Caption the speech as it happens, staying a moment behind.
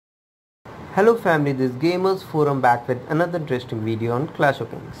Hello family, this is Gamerz Forum back with another interesting video on Clash of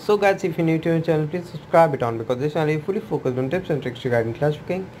Kings. So guys, if you're new to our channel, please subscribe it on because this channel is fully focused on tips and tricks regarding Clash of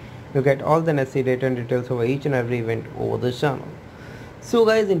Kings. You get all the necessary data and details over each and every event over the channel. So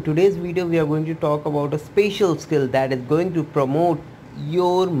guys, in today's video we are going to talk about a special skill that is going to promote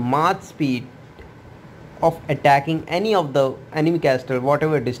your march speed of attacking any of the enemy castle,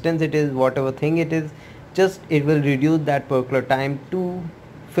 whatever distance it is, whatever thing it is. Just it will reduce that particular time to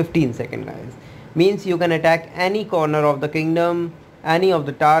 15 seconds, guys. Means you can attack any corner of the kingdom, any of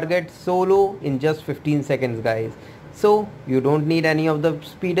the targets solo in just 15 seconds, guys. So you don't need any of the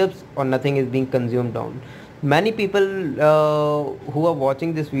speed ups or nothing is being consumed down. Many people who are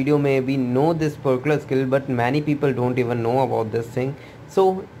watching this video maybe know this particular skill, but many people don't even know about this thing.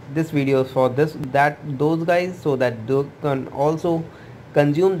 So this video is for those guys, so that they can also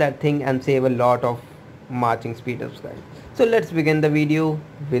consume that thing and save a lot of marching speed ups, guys. So let's begin the video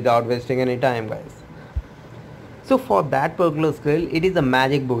without wasting any time, guys. So for that particular skill, it is a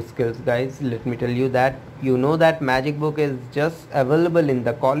magic book skills, guys. Let me tell you that that magic book is just available in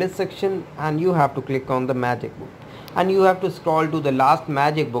the college section, and you have to click on the magic book and you have to scroll to the last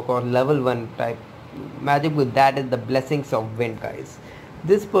magic book or level 1 type magic book, that is the blessings of wind, guys.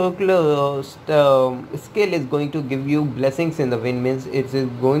 This particular skill is going to give you blessings in the wind, means it is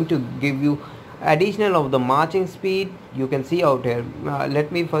going to give you additional of the marching speed. You can see out here,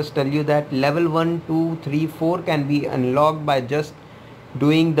 let me first tell you that level 1, 2, 3, 4 can be unlocked by just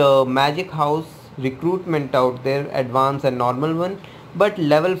doing the magic house recruitment out there, advanced and normal one, but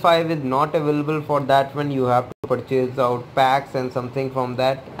level 5 is not available for that one. You have to purchase out packs and something from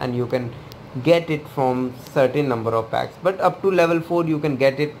that, and you can get it from certain number of packs, but up to level 4 you can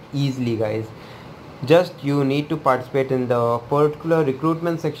get it easily, guys. Just you need to participate in the particular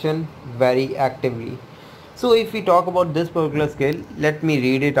recruitment section very actively. So if we talk about this particular skill, let me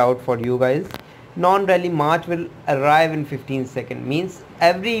read it out for you guys. Non-rally march will arrive in 15 seconds. Means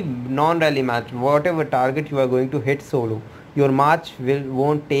every non-rally match, whatever target you are going to hit solo, your march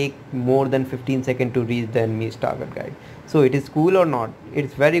won't take more than 15 seconds to reach the enemy's target, guys. So it is cool or not?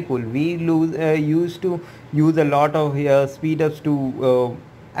 It's very cool. We used to use a lot of speed ups to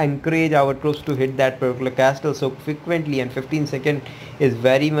encourage our troops to hit that particular castle so frequently, and 15 seconds is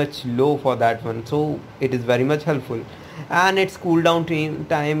very much low for that one, so it is very much helpful. And its cooldown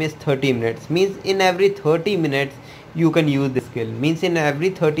time is 30 minutes. Means in every 30 minutes you can use this skill. Means in every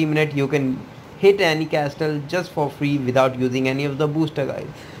 30 minutes you can hit any castle just for free without using any of the booster, guys.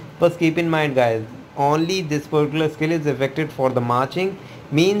 But keep in mind, guys, only this particular skill is effective for the marching.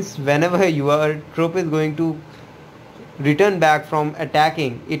 Means whenever your troop is going to return back from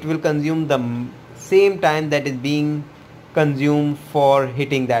attacking, it will consume the same time that is being consumed for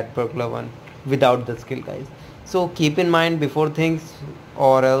hitting that particular one without the skill, guys. So keep in mind before things,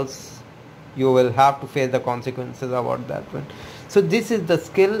 or else you will have to face the consequences about that one. So this is the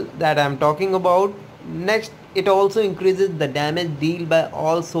skill that I am talking about. Next, it also increases the damage dealt by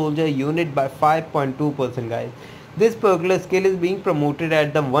all soldier unit by 5.2%, guys. This particular skill is being promoted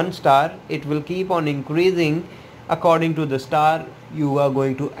at the 1 star. It will keep on increasing according to the star you are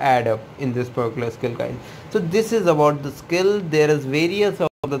going to add up in this particular skill, guys. So this is about the skill. There is various of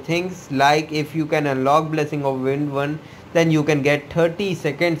the things, like if you can unlock blessing of wind 1, then you can get 30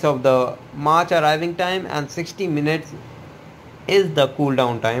 seconds of the march arriving time, and 60 minutes is the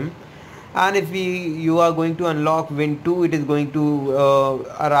cooldown time. And if you are going to unlock wind 2, it is going to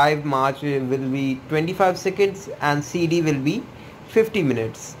arrive march will be 25 seconds and CD will be 50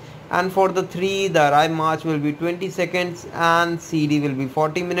 minutes. And for the 3, the arrive march will be 20 seconds and CD will be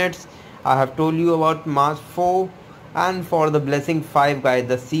 40 minutes. I have told you about march 4. And for the blessing 5, guys,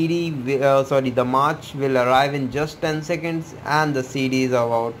 the the march will arrive in just 10 seconds and the CD is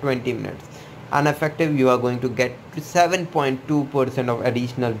about 20 minutes. And effective, you are going to get 7.2% of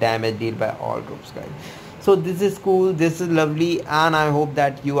additional damage dealt by all troops, guys. So this is cool, this is lovely, and I hope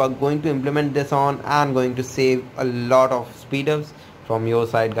that you are going to implement this on and going to save a lot of speed ups from your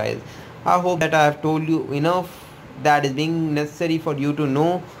side, guys. I hope that I have told you enough that is being necessary for you to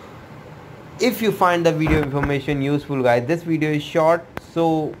know. If you find the video information useful, guys, this video is short,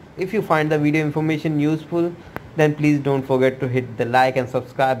 so if you find the video information useful, then please don't forget to hit the like and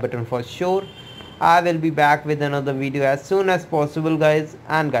subscribe button for sure. I will be back with another video as soon as possible, guys.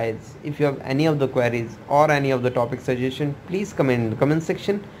 And guys, if you have any of the queries or any of the topic suggestion, please comment in the comment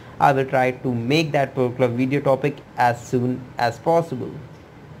section. I will try to make that particular video topic as soon as possible.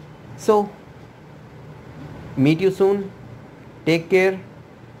 So meet you soon. Take care.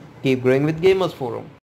 Keep growing with Gamerz Forum.